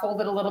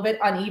 fold it a little bit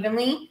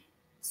unevenly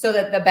so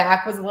that the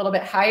back was a little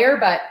bit higher,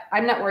 but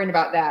I'm not worried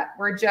about that.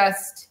 We're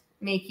just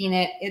making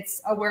it,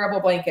 it's a wearable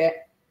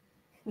blanket.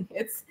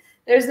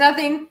 There's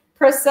nothing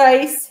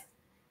precise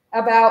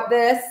about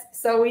this,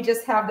 so we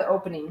just have the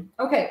opening.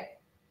 Okay.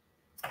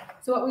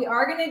 So what we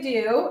are going to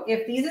do,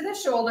 if these are the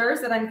shoulders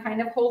that I'm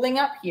kind of holding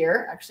up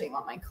here, actually I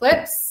want my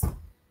clips.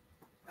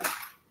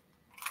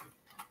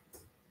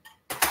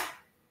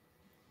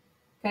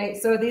 Okay,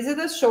 so these are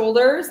the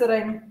shoulders that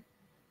I'm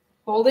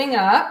holding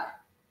up.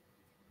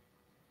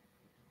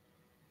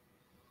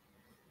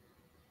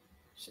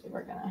 Actually,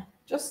 we're going to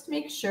just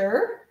make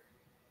sure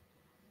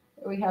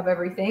that we have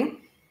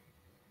everything.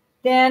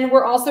 Then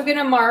we're also going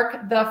to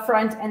mark the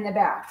front and the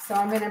back. So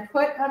I'm going to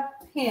put a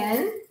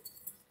pin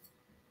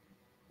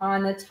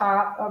on the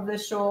top of the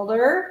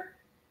shoulder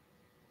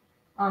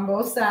on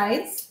both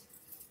sides.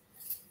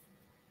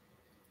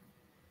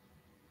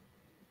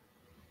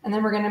 And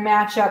then we're going to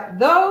match up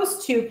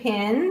those two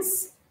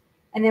pins,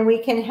 and then we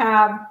can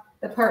have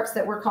the parts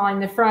that we're calling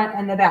the front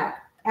and the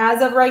back.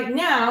 As of right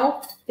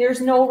now,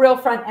 there's no real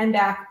front and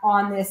back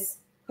on this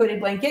hooded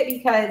blanket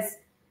because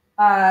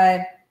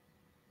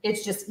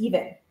it's just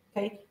even.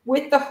 Okay.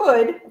 With the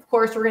hood, of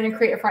course, we're going to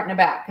create a front and a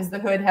back because the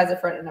hood has a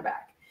front and a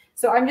back.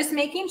 So I'm just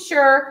making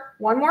sure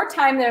one more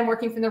time that I'm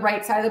working from the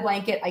right side of the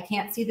blanket. I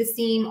can't see the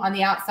seam on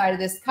the outside of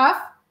this cuff.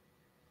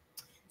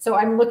 So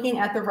I'm looking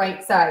at the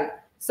right side.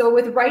 So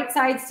with right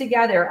sides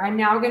together, I'm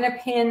now going to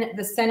pin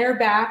the center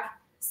back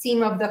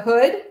seam of the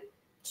hood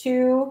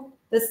to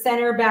the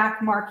center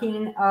back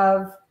marking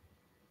of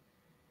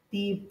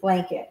the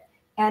blanket.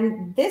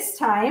 And this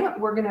time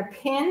we're going to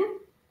pin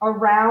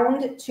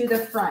around to the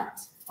front,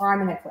 or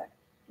I'm going to clip.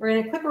 We're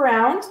going to clip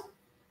around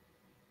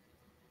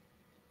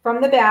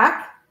from the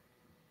back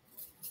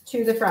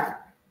to the front.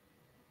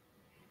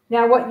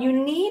 Now what you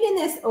need in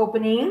this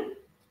opening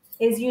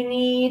is you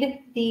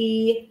need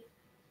the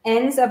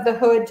ends of the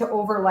hood to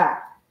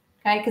overlap,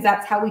 okay? Because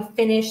that's how we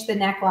finish the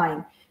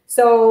neckline.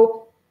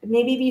 So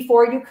maybe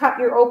before you cut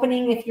your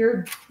opening, if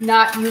you're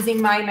not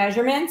using my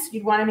measurements,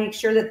 you'd want to make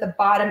sure that the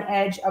bottom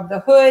edge of the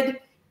hood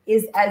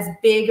is as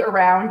big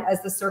around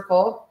as the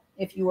circle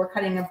if you were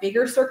cutting a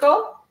bigger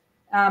circle.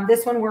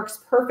 This one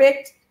works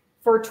perfect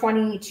for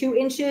 22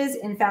 inches.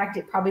 In fact,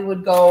 it probably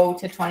would go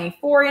to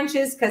 24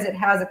 inches because it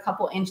has a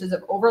couple inches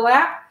of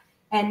overlap,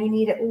 and you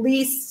need at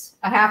least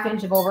a ½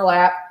 inch of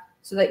overlap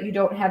so that you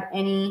don't have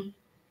any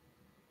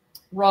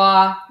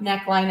raw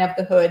neckline of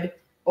the hood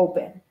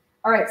open.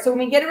 All right, so when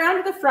we get around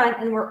to the front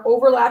and we're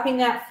overlapping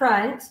that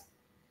front,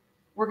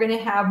 we're going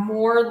to have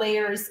more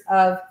layers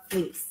of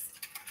fleece.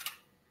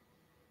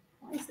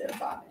 Why is there a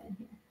bobbin in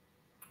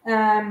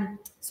here?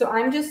 So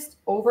I'm just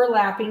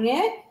overlapping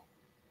it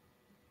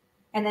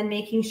and then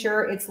making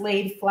sure it's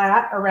laid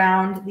flat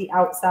around the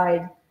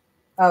outside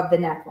of the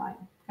neckline.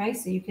 Okay,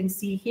 so you can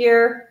see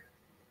here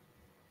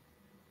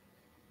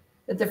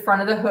that the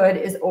front of the hood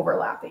is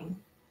overlapping.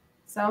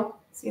 So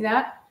see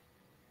that?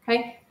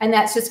 Okay, and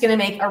that's just going to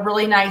make a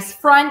really nice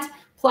front,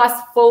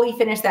 plus fully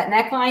finish that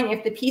neckline.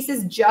 If the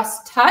pieces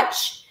just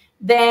touch,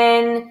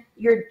 then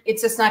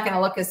it's just not going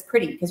to look as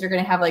pretty because you're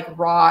going to have like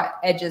raw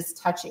edges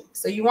touching.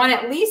 So you want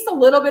at least a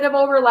little bit of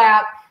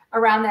overlap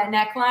around that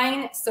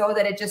neckline so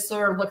that it just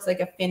sort of looks like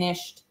a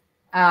finished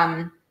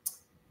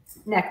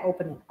neck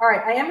opening. All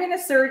right, I am going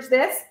to serge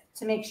this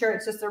to make sure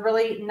it's just a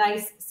really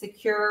nice,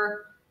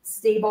 secure,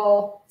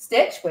 stable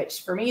stitch,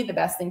 which for me, the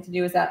best thing to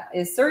do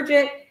is serge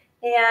it.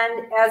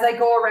 And as I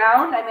go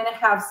around, I'm going to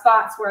have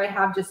spots where I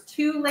have just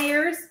 2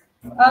 layers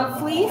of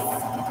fleece.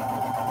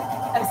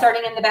 I'm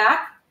starting in the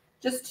back,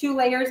 just 2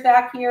 layers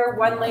back here,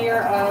 1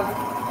 layer of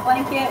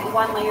blanket,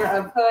 1 layer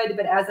of hood.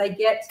 But as I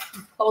get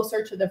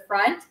closer to the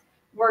front,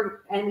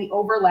 we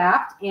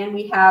overlapped and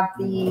we have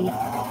the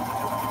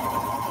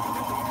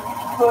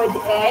hood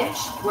edge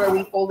where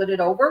we folded it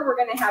over, we're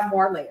going to have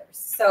more layers.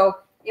 So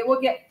it will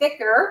get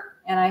thicker,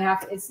 and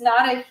it's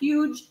not a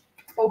huge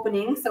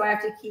opening, so I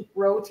have to keep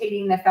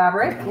rotating the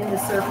fabric in the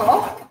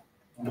circle.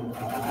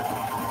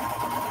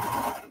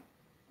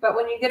 But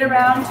when you get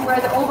around to where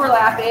the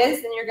overlap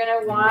is, then you're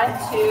going to want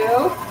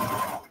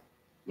to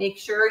make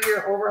sure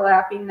you're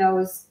overlapping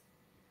those,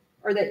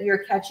 or that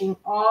you're catching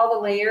all the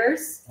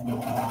layers.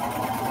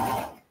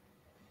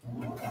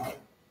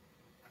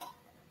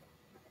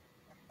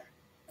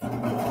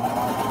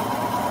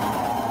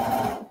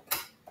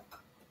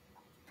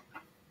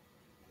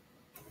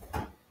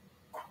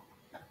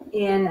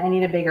 And I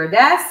need a bigger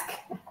desk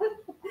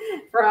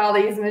for all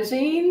these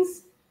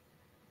machines.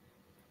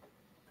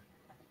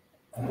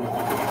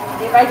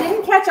 If I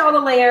didn't catch all the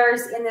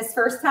layers in this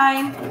first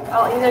time,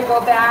 I'll either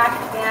go back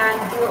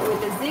and do it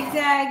with a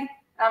zigzag.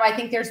 I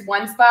think there's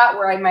one spot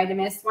where I might have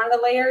missed one of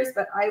the layers,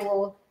 but I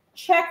will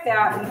check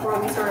that before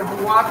we sort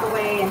of walk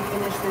away and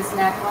finish this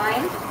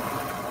neckline.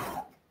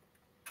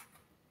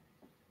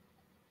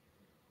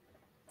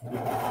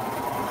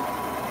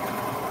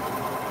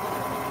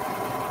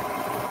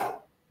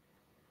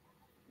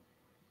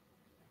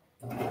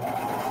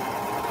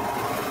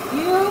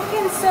 You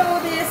can sew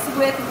this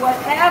with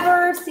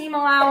whatever seam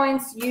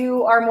allowance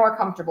you are more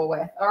comfortable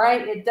with. All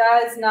right, it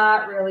does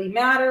not really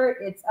matter.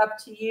 It's up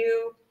to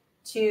you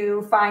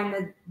to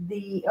find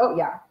oh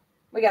yeah,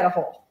 we got a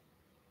hole.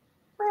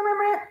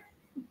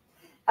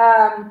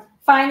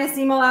 Find the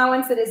seam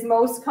allowance that is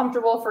most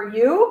comfortable for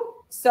you.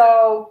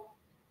 So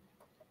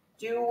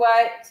do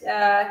what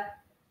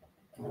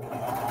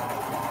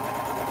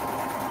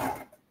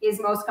is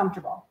most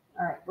comfortable.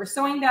 All right, we're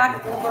sewing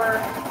back over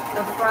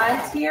the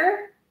front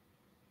here.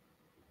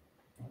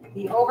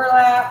 The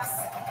overlaps,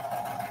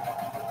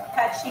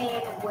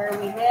 catching where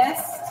we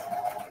missed.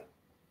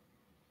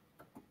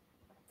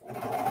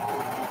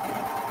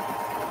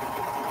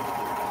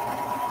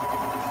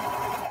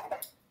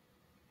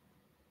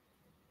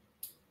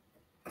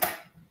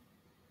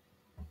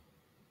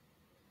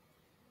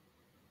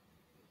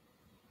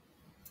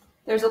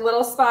 There's a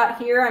little spot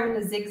here. I'm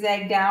going to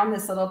zigzag down.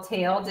 This little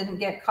tail didn't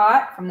get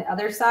caught from the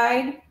other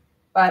side,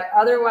 but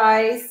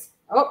otherwise,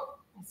 oh,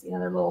 I see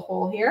another little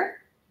hole here.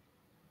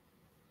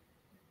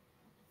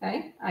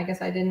 Okay, I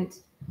guess I didn't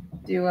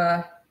do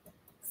a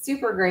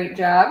super great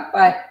job,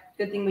 but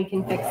good thing we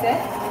can fix it.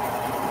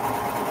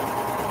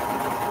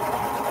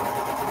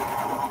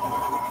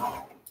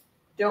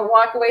 Don't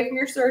walk away from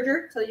your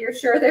serger till you're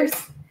sure there's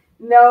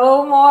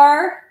no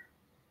more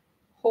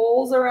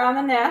holes around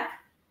the neck.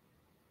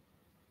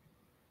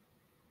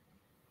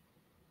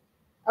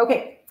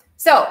 Okay,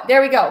 so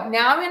there we go.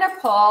 Now I'm going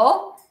to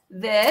pull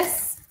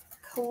this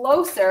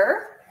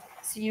closer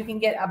so you can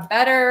get a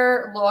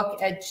better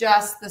look at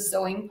just the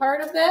sewing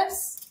part of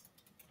this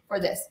for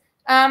this.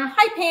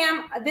 Hi,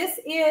 Pam. This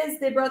is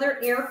the Brother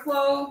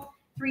Airflow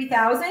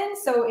 3000.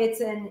 So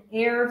it's an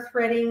air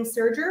threading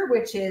serger,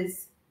 which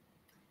is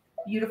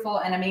beautiful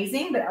and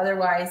amazing, but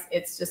otherwise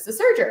it's just a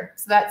serger.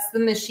 So that's the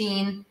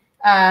machine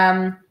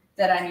that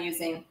I'm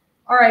using.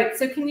 All right,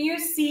 so can you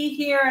see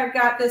here, I've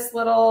got this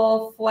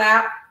little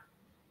flap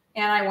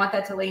and I want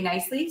that to lay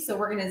nicely. So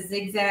we're gonna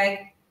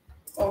zigzag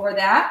over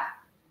that.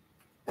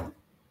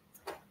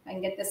 I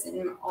can get this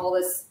in all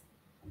this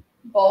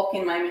bulk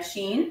in my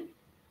machine.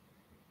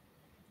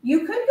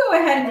 You could go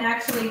ahead and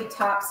actually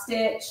top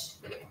stitch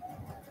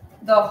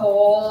the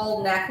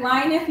whole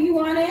neckline if you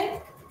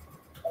wanted.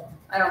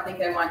 I don't think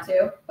I want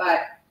to,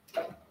 but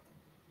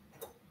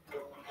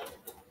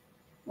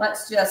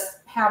let's just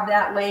have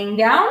that laying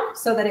down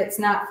so that it's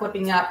not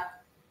flipping up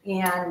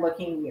and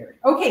looking weird.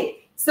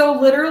 Okay, so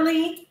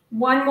literally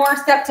one more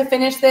step to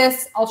finish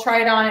this. I'll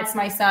try it on. It's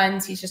my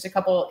son's. He's just a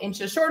couple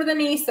inches shorter than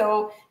me,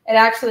 so it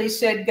actually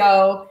should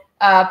go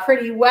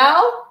pretty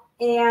well.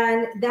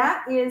 And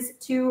that is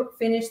to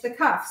finish the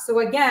cuff. So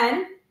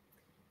again,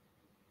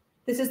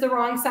 this is the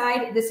wrong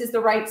side. This is the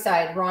right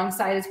side. Wrong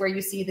side is where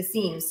you see the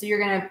seams. So you're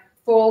going to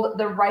fold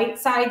the right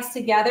sides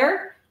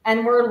together,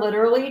 and we're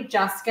literally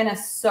just going to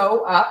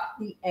sew up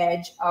the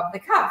edge of the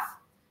cuff.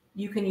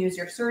 You can use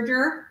your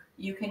serger.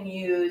 You can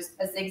use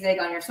a zigzag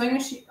on your sewing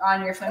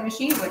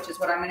machine, which is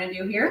what I'm going to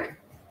do here.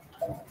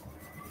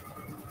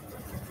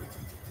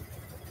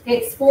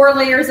 It's 4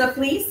 layers of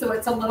fleece, so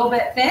it's a little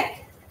bit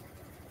thick,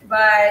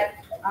 but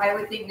I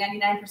would think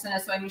 99%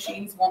 of sewing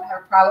machines won't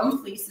have a problem.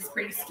 Fleece is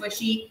pretty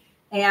squishy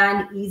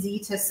and easy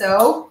to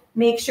sew.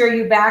 Make sure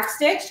you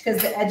backstitch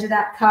because the edge of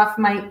that cuff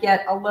might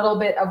get a little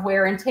bit of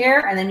wear and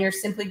tear, and then you're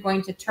simply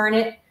going to turn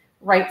it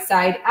right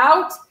side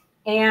out,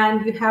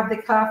 and you have the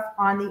cuff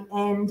on the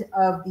end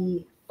of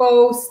the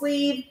faux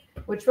sleeve,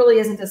 which really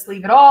isn't a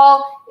sleeve at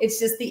all. It's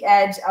just the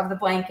edge of the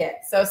blanket.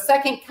 So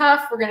second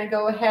cuff, we're going to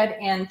go ahead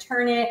and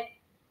turn it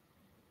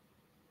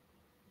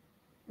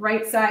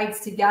right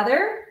sides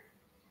together.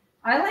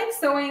 I like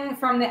sewing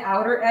from the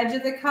outer edge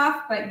of the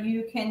cuff, but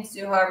you can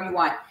do however you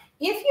want.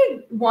 If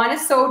you want to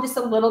sew just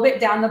a little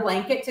bit down the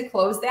blanket to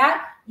close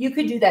that, you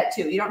could do that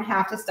too. You don't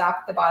have to stop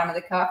at the bottom of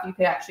the cuff. You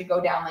could actually go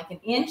down like 1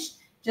 inch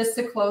just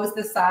to close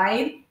the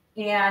side.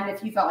 And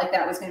if you felt like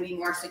that was going to be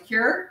more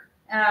secure.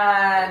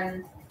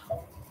 I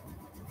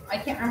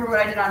can't remember what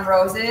I did on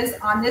Rose's.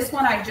 On this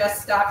one, I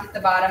just stopped at the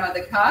bottom of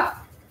the cuff.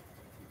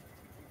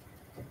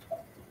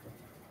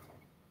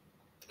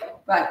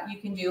 But you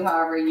can do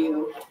however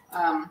you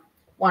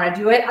want to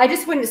do it. I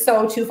just wouldn't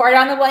sew too far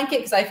down the blanket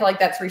because I feel like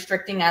that's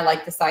restricting. I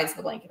like the sides of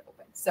the blanket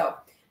open. So,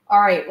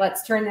 all right,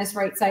 let's turn this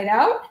right side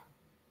out.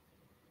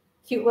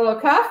 Cute little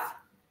cuff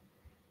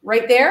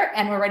right there,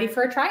 and we're ready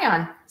for a try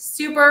on.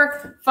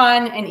 Super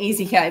fun and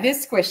easy. Yeah, it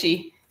is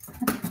squishy.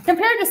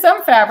 Compared to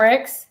some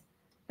fabrics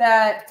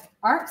that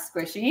aren't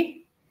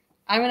squishy,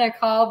 I'm going to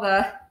call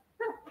the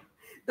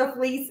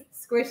fleece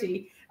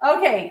squishy.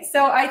 Okay,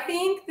 so I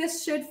think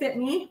this should fit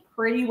me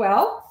pretty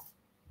well.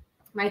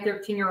 My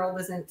 13-year-old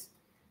isn't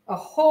a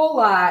whole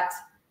lot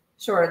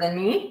shorter than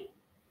me.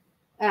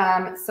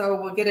 So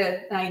we'll get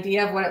an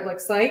idea of what it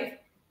looks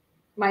like.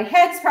 My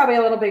head's probably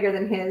a little bigger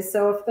than his.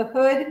 So if the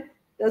hood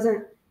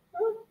doesn't,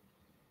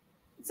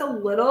 it's a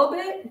little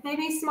bit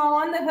maybe small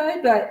on the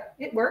hood, but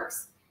it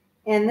works.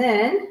 And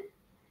then,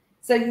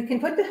 so you can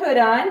put the hood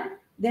on,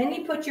 then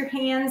you put your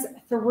hands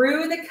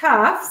through the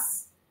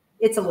cuffs.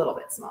 It's a little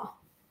bit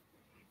small.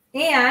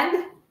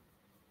 And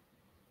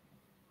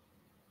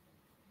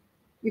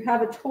you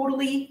have a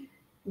totally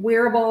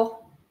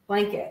wearable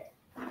blanket.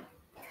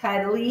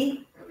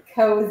 Cuddly,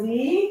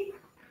 cozy.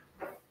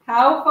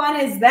 How fun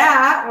is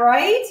that,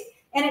 right?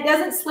 And it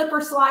doesn't slip or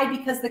slide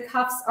because the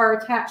cuffs are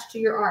attached to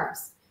your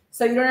arms.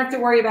 So you don't have to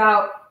worry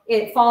about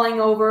it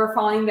falling over,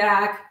 falling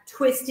back,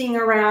 twisting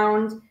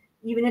around,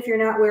 even if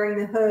you're not wearing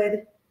the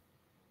hood.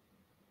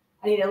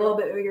 I need a little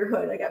bit bigger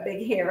hood. I got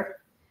big hair.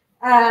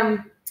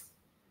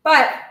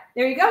 But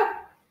there you go.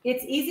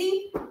 It's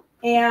easy,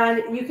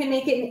 and you can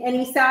make it in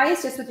any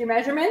size just with your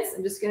measurements.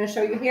 I'm just going to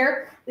show you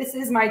here. This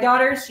is my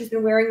daughter's. She's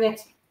been wearing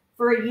it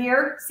for a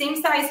year.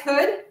 Same size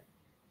hood,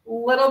 a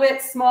little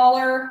bit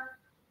smaller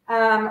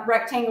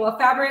rectangle of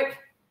fabric,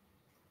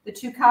 the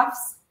 2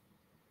 cuffs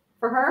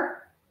for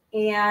her,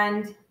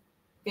 and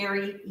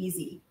very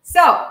easy.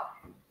 So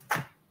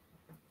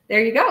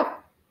there you go.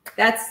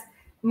 That's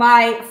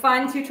my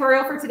fun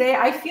tutorial for today.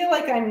 I feel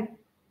like I'm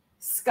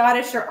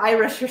Scottish or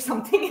Irish or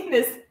something in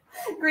this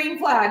green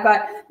flag,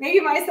 but maybe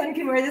my son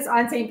can wear this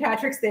on St.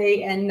 Patrick's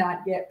Day and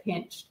not get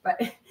pinched.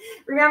 But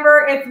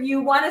remember, if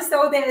you want to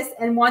sew this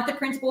and want the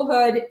printable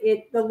hood,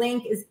 the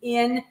link is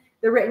in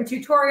the written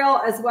tutorial,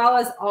 as well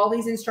as all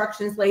these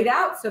instructions laid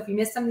out. So if you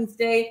missed something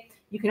today,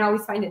 you can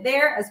always find it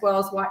there, as well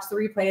as watch the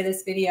replay of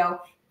this video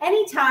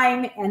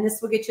anytime, and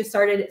this will get you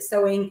started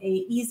sewing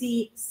a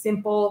easy,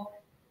 simple,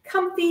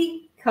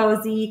 comfy,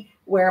 cozy,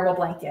 wearable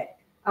blanket.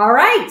 All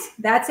right,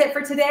 that's it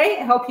for today.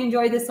 I hope you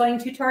enjoyed this sewing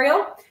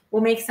tutorial.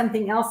 We'll make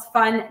something else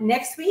fun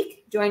next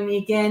week. Join me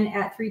again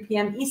at 3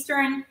 p.m.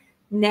 Eastern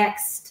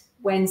next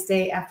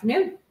Wednesday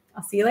afternoon.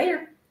 I'll see you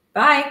later.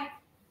 Bye.